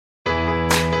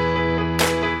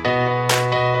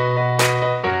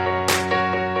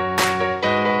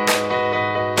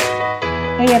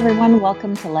everyone,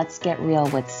 welcome to Let's Get Real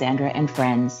with Sandra and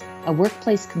Friends, a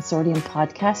workplace consortium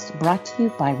podcast brought to you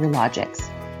by Relogix.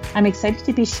 I'm excited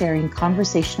to be sharing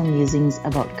conversational musings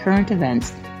about current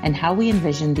events and how we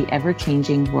envision the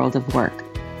ever-changing world of work.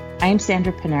 I am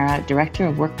Sandra Panera, Director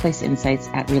of Workplace Insights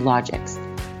at Relogix.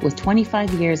 With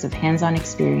 25 years of hands-on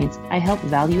experience, I help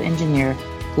value engineer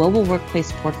global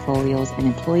workplace portfolios and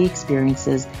employee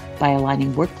experiences by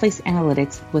aligning workplace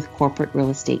analytics with corporate real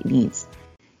estate needs.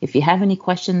 If you have any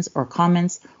questions or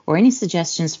comments or any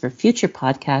suggestions for future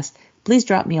podcasts, please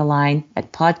drop me a line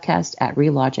at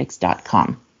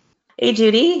podcast@relogix.com. Hey,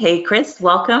 Judy. Hey, Chris.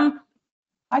 Welcome.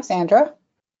 Hi, Sandra.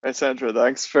 Hi, Sandra.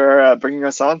 Thanks for bringing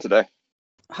us on today.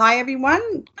 Hi,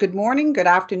 everyone. Good morning, good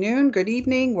afternoon, good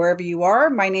evening, wherever you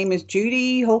are. My name is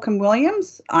Judy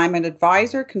Holcomb-Williams. I'm an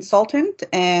advisor, consultant,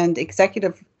 and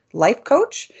executive life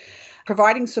coach,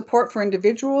 providing support for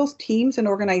individuals, teams, and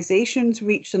organizations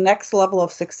reach the next level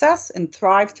of success and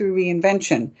thrive through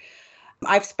reinvention.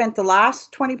 I've spent the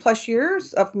last 20 plus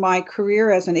years of my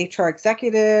career as an HR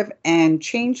executive and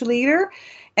change leader,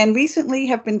 and recently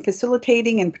have been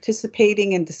facilitating and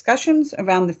participating in discussions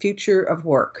around the future of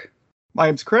work. My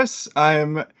name's Chris.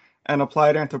 I'm an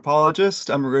applied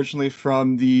anthropologist. I'm originally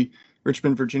from the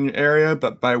Richmond, Virginia area,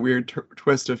 but by a weird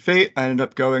twist of fate, I ended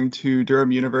up going to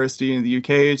Durham University in the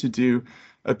UK to do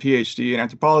a PhD in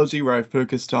anthropology, where I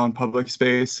focused on public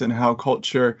space and how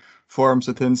culture forms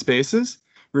within spaces.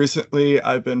 Recently,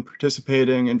 I've been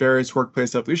participating in various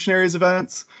workplace evolutionaries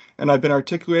events, and I've been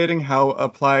articulating how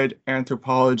applied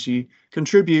anthropology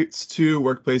contributes to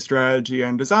workplace strategy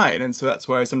and design. And so that's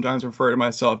why I sometimes refer to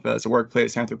myself as a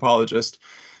workplace anthropologist.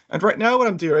 And right now what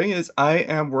I'm doing is I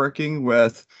am working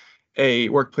with a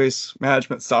workplace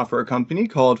management software company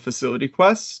called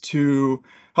FacilityQuest to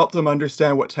help them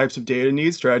understand what types of data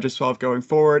needs strategists will have going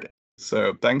forward.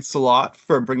 So thanks a lot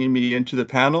for bringing me into the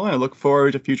panel, and I look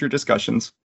forward to future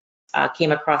discussions.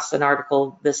 Came across an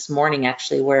article this morning,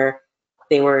 actually, where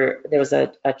there was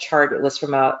a chart. It was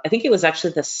from I think it was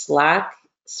actually the Slack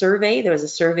survey. There was a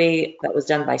survey that was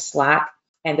done by Slack,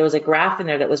 and there was a graph in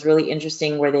there that was really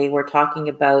interesting where they were talking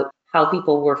about how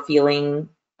people were feeling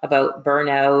about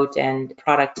burnout and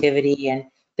productivity. And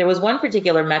there was one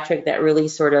particular metric that really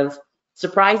sort of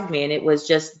surprised me, and it was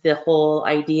just the whole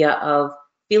idea of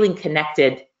feeling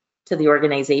connected to the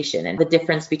organization and the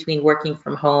difference between working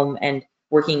from home and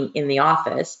working in the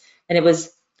office. And it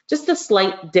was just a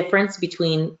slight difference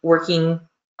between working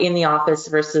in the office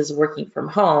versus working from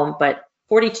home, but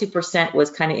 42%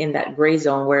 was kind of in that gray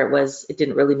zone where it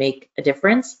didn't really make a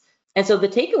difference. And so the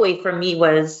takeaway from me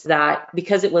was that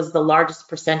because it was the largest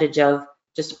percentage of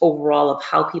just overall of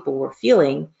how people were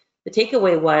feeling, the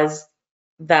takeaway was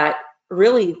that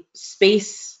really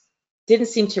space didn't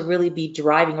seem to really be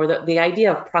driving, or the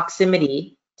idea of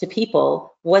proximity to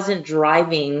people wasn't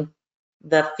driving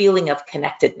the feeling of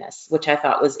connectedness, which I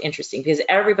thought was interesting because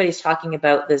everybody's talking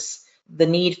about the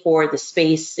need for the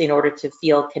space in order to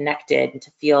feel connected and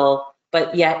to feel,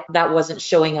 but yet that wasn't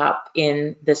showing up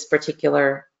in this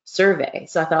particular survey.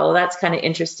 So I thought, well, that's kind of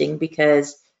interesting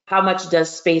because how much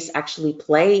does space actually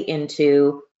play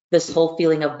into this whole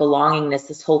feeling of belongingness,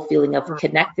 this whole feeling of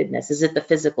connectedness? Is it the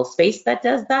physical space that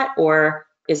does that, or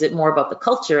is it more about the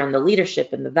culture and the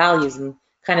leadership and the values and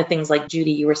kind of things like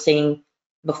Judy, you were saying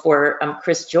before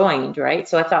Chris joined, right?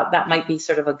 So I thought that might be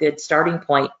sort of a good starting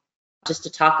point just to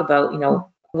talk about,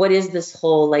 what is this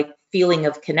whole feeling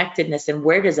of connectedness and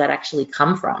where does that actually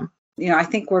come from? I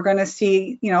think we're going to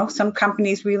see, some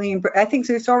companies really, I think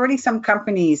there's already some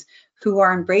companies who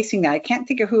are embracing that. I can't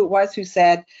think of who it was who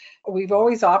said, we've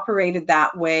always operated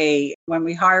that way. When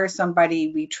we hire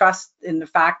somebody, we trust in the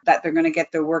fact that they're going to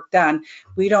get their work done.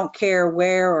 We don't care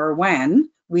where or when.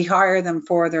 We hire them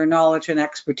for their knowledge and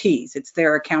expertise. It's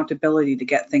their accountability to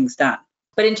get things done.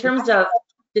 But in terms of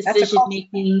decision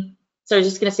making, so I was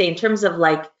just going to say, in terms of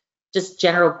just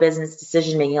general business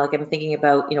decision making, I'm thinking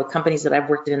about, companies that I've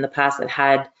worked in the past that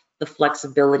had the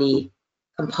flexibility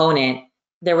component.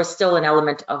 There was still an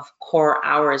element of core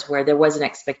hours where there was an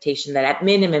expectation that at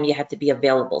minimum you had to be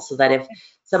available, so that if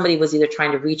somebody was either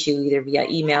trying to reach you either via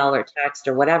email or text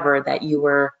or whatever, that you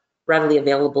were readily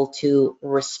available to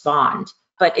respond.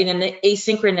 But in an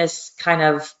asynchronous kind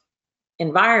of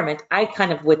environment, I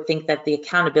kind of would think that the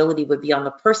accountability would be on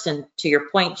the person, to your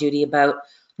point, Judy, about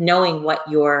knowing what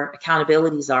your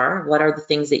accountabilities are, what are the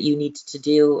things that you need to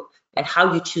do, and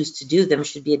how you choose to do them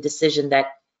should be a decision that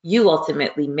you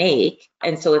ultimately make.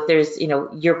 And so if there's,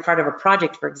 you're part of a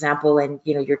project, for example, and,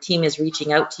 your team is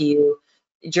reaching out to you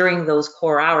during those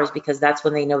core hours because that's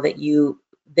when they know that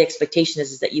the expectation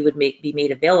is that you would be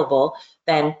made available,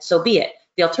 then so be it.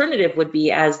 the alternative would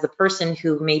be, as the person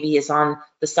who maybe is on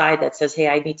the side that says, hey,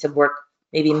 I need to work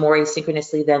maybe more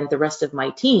asynchronously than the rest of my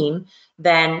team,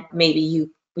 then maybe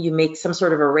you make some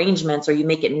sort of arrangements, or you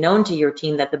make it known to your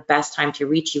team that the best time to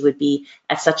reach you would be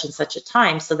at such and such a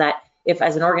time, so that if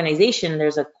as an organization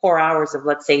there's a core hours of,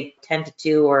 let's say, 10 to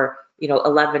 2 or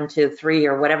 11 to 3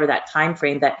 or whatever that time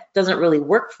frame that doesn't really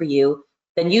work for you,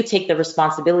 then you take the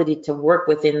responsibility to work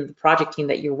within the project team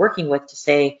that you're working with to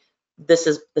say, this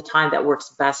is the time that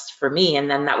works best for me. And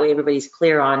then that way everybody's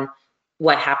clear on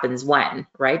what happens when,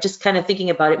 right? Just kind of thinking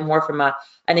about it more from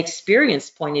an experience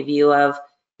point of view of,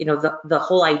 the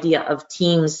whole idea of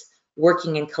teams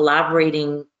working and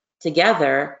collaborating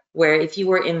together, where if you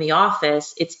were in the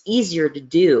office, it's easier to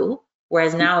do.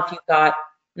 Whereas now if you've got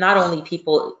not only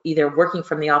people either working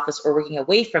from the office or working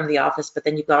away from the office, but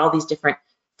then you've got all these different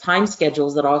time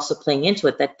schedules that are also playing into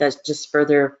it, that does just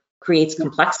further creates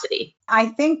complexity. I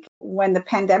think when the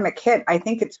pandemic hit, I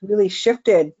think it's really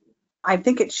shifted. I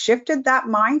think it shifted that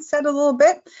mindset a little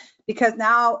bit, because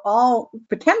now all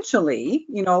potentially,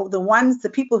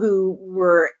 the people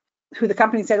who the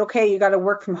company said, okay, you got to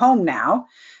work from home now.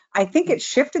 I think it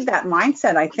shifted that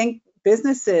mindset. I think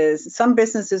some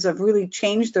businesses have really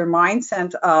changed their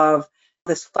mindset of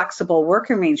this flexible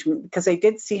work arrangement, because they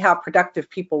did see how productive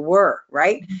people were,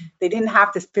 right? Mm-hmm. They didn't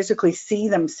have to physically see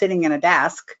them sitting in a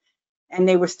desk, and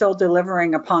they were still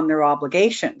delivering upon their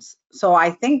obligations. So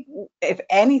I think, if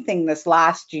anything, this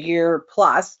last year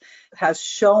plus has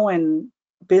shown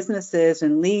businesses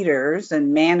and leaders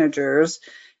and managers,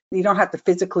 you don't have to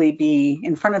physically be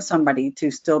in front of somebody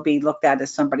to still be looked at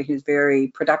as somebody who's very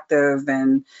productive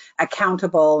and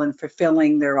accountable and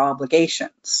fulfilling their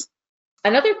obligations.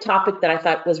 Another topic that I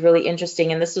thought was really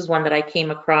interesting, and this is one that I came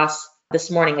across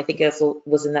this morning, I think it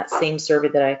was in that same survey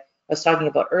that I was talking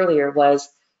about earlier, was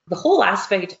the whole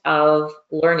aspect of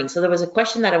learning. So there was a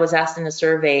question that I was asked in a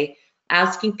survey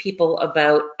asking people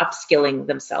about upskilling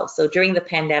themselves. So during the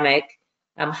pandemic,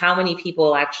 how many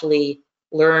people actually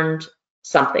learned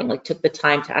something, like took the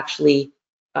time to actually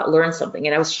learn something?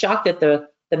 And I was shocked at the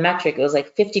metric. It was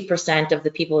like 50% of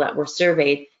the people that were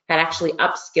surveyed had actually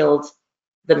upskilled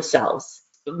themselves.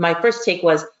 My first take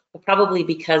was probably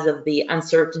because of the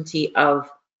uncertainty of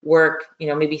work,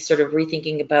 maybe sort of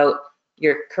rethinking about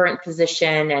your current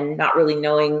position and not really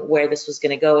knowing where this was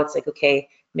going to go. It's like, okay,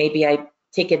 maybe I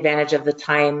take advantage of the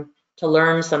time to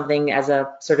learn something as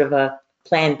a sort of a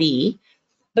plan B.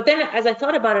 But then as I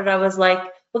thought about it, I was like,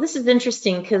 well, this is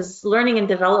interesting, because learning and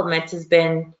development has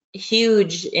been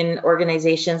huge in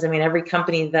organizations. I mean, every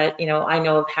company that I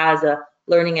know of has a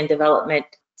learning and development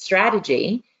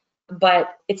strategy. But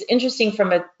it's interesting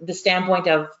from the standpoint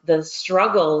of the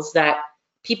struggles that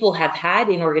people have had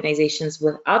in organizations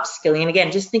with upskilling. And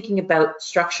again, just thinking about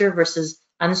structure versus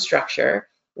unstructure,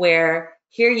 where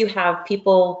here you have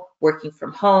people working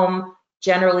from home,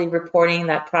 generally reporting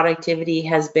that productivity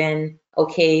has been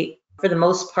okay for the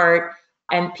most part,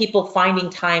 and people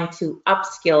finding time to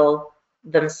upskill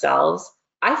themselves.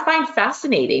 I find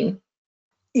fascinating.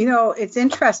 It's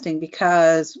interesting,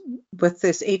 because with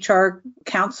this HR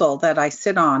council that I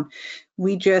sit on,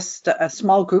 a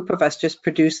small group of us just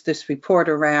produced this report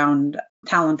around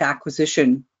talent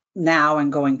acquisition now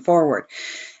and going forward.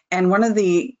 And one of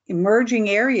the emerging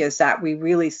areas that we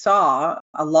really saw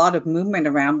a lot of movement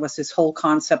around was this whole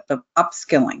concept of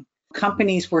upskilling.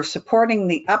 Companies were supporting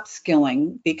the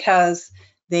upskilling because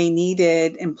they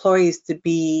needed employees to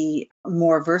be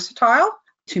more versatile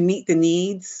to meet the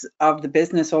needs of the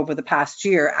business over the past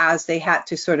year, as they had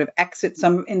to sort of exit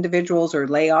some individuals or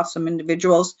lay off some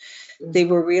individuals. They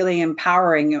were really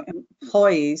empowering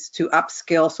employees to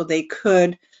upskill so they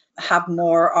could have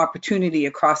more opportunity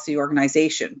across the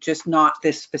organization, just not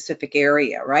this specific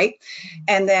area, right?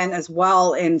 And then as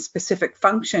well, in specific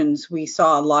functions, we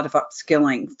saw a lot of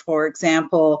upskilling. For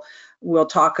example, we'll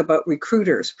talk about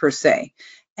recruiters per se,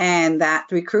 and that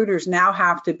recruiters now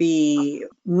have to be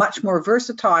much more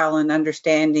versatile in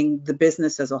understanding the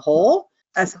business as a whole,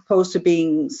 as opposed to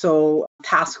being so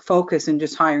task focused and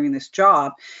just hiring this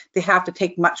job. They have to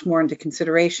take much more into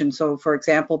consideration. So, for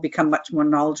example, become much more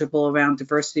knowledgeable around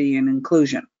diversity and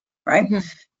inclusion, right? Mm-hmm.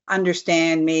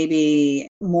 Understand maybe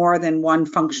more than one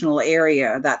functional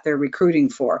area that they're recruiting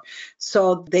for.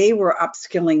 So they were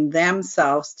upskilling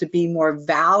themselves to be more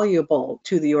valuable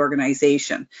to the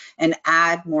organization and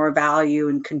add more value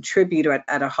and contribute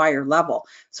at a higher level.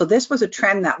 So this was a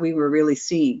trend that we were really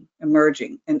seeing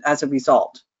emerging and as a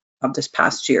result of this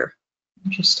past year.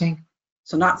 Interesting.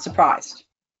 So not surprised.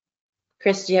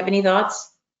 Chris, do you have any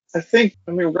thoughts?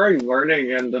 Regarding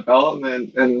learning and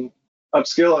development and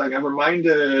upskilling, I'm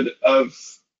reminded of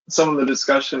some of the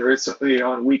discussion recently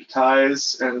on weak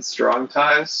ties and strong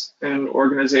ties in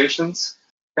organizations.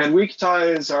 And weak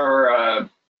ties are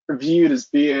viewed as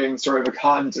being sort of a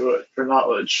conduit for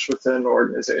knowledge within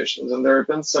organizations. And there have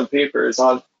been some papers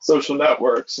on social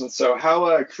networks. And so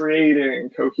how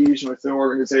creating cohesion within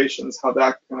organizations, how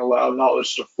that can allow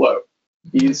knowledge to flow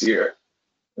easier.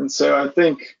 And so I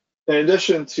think in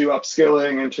addition to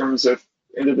upskilling in terms of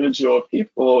individual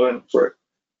people and for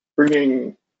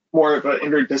bringing more of an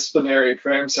interdisciplinary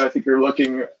frame, so I think you're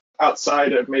looking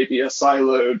outside of maybe a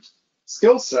siloed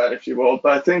skill set, if you will,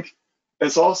 but I think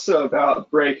it's also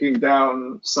about breaking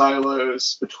down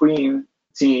silos between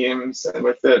teams and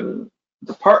within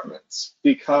departments,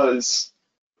 because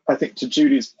I think to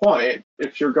Judy's point,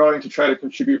 if you're going to try to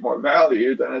contribute more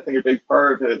value, then I think a big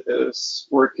part of it is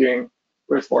working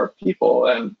with more people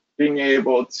and being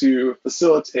able to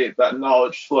facilitate that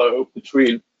knowledge flow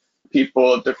between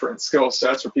people of different skill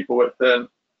sets or people within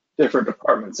different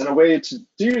departments. And a way to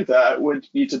do that would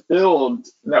be to build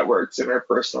networks,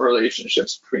 interpersonal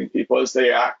relationships between people as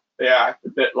they act a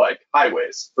bit like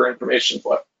highways for information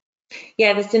flow.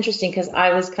 Yeah, that's interesting because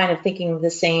I was kind of thinking the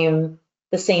same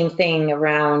thing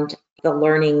around the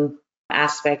learning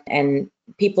aspect and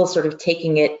people sort of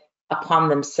taking it upon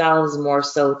themselves more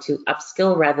so to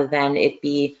upskill rather than it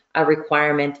be a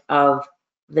requirement of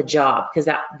the job, because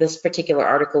this particular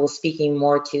article was speaking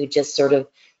more to just sort of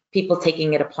people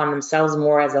taking it upon themselves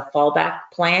more as a fallback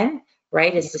plan,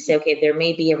 right? Is to say, okay, there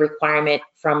may be a requirement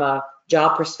from a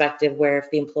job perspective where if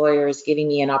the employer is giving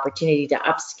me an opportunity to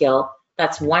upskill,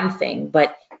 that's one thing.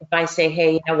 But if I say,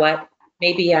 hey, you know what,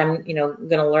 maybe I'm, going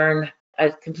to learn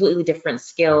a completely different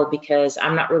skill because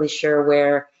I'm not really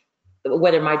sure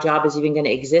whether my job is even going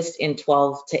to exist in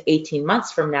 12 to 18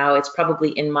 months from now, it's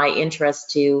probably in my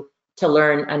interest to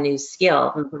learn a new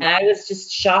skill. Mm-hmm. And I was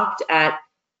just shocked at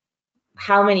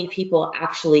how many people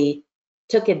actually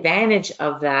took advantage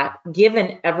of that,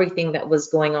 given everything that was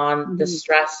going on, mm-hmm. the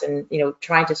stress and,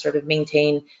 trying to sort of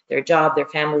maintain their job, their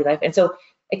family life. And so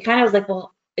it kind of was like,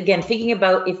 well, again, thinking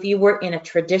about if you were in a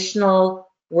traditional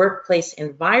workplace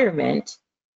environment,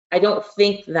 I don't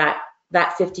think that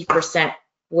 50%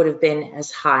 would have been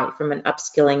as high from an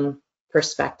upskilling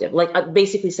perspective, like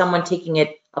basically someone taking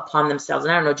it upon themselves.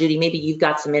 And I don't know, Judy, maybe you've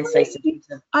got some insights.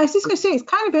 I was just going to say, it's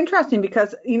kind of interesting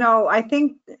because, I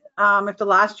think if the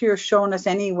last year has shown us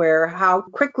anywhere how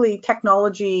quickly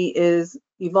technology is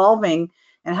evolving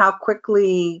and how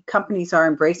quickly companies are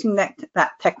embracing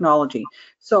that technology.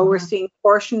 So mm-hmm. we're seeing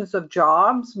portions of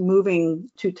jobs moving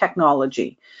to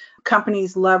technology,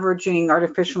 companies leveraging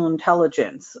artificial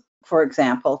intelligence, for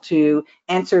example, to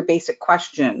answer basic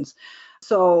questions.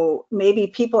 So maybe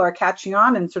people are catching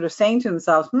on and sort of saying to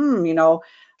themselves,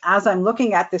 as I'm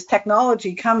looking at this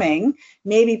technology coming,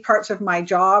 maybe parts of my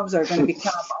jobs are going to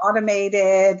become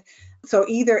automated. So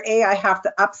either A, I have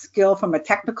to upskill from a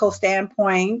technical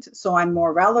standpoint, so I'm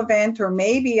more relevant, or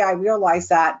maybe I realize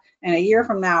that in a year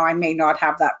from now, I may not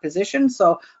have that position.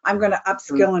 So I'm going to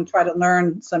upskill and try to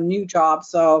learn some new jobs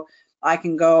so I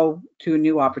can go to a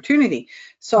new opportunity.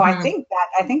 So mm-hmm.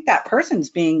 I think that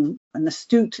person's being an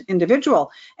astute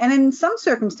individual. And in some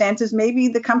circumstances, maybe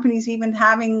the company's even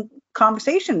having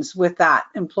conversations with that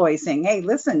employee saying, hey,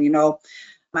 listen,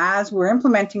 as we're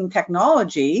implementing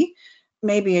technology,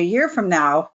 maybe a year from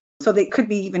now, so they could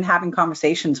be even having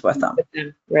conversations with them.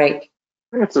 Right. I think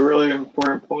that's a really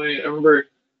important point. I remember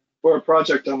for a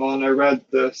project I'm on, I read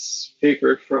this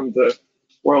paper from the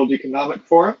World Economic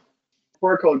Forum.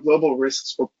 Report called Global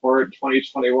Risks Report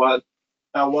 2021.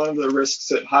 One of the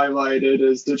risks it highlighted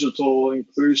is digital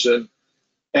inclusion.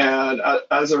 And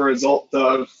as a result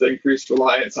of the increased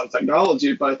reliance on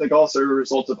technology, but I think also a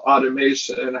result of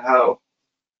automation and how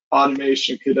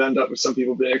automation could end up with some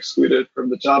people being excluded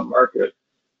from the job market.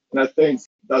 And I think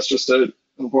that's just an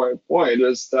important point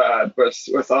is that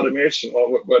with automation,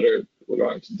 well, what are we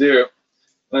going to do?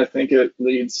 And I think it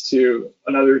leads to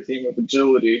another theme of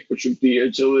agility, which would be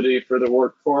agility for the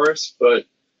workforce, but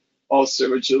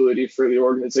also agility for the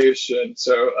organization.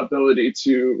 So ability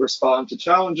to respond to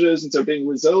challenges, and so being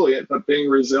resilient, but being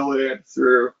resilient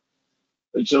through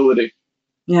agility.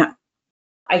 Yeah.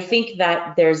 I think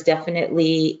that there's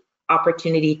definitely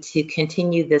opportunity to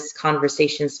continue this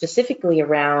conversation specifically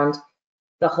around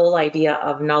the whole idea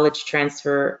of knowledge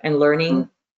transfer and learning,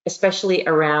 especially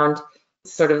around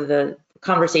sort of the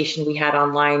conversation we had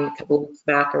online a couple of weeks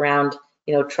back around,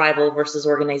 tribal versus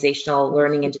organizational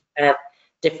learning and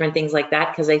different things like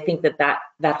that. Because I think that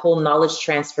whole knowledge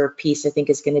transfer piece, I think,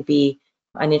 is going to be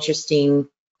an interesting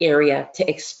area to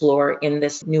explore in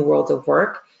this new world of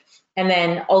work. And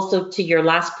then also to your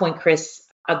last point, Chris,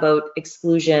 about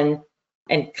exclusion,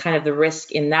 and kind of the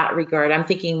risk in that regard. I'm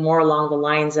thinking more along the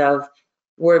lines of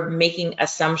we're making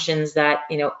assumptions that,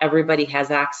 everybody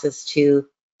has access to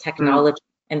technology.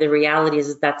 And the reality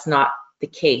is that's not the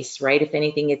case, right? If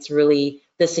anything, it's really,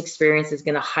 this experience is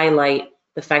going to highlight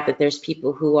the fact that there's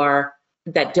people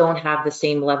that don't have the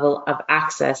same level of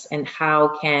access, and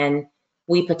how can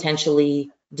we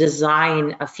potentially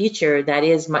design a future that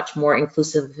is much more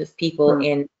inclusive of people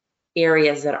in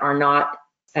areas that are not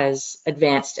as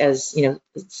advanced as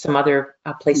some other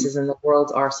places in the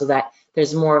world are, so that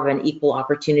there's more of an equal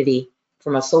opportunity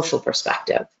from a social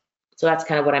perspective. So that's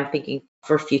kind of what I'm thinking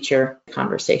for future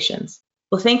conversations.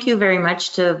 Well, thank you very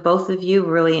much to both of you.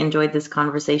 Really enjoyed this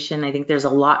conversation. I think there's a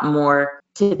lot more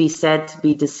to be said, to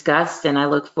be discussed, and I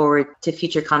look forward to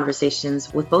future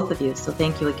conversations with both of you. So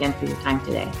thank you again for your time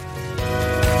today.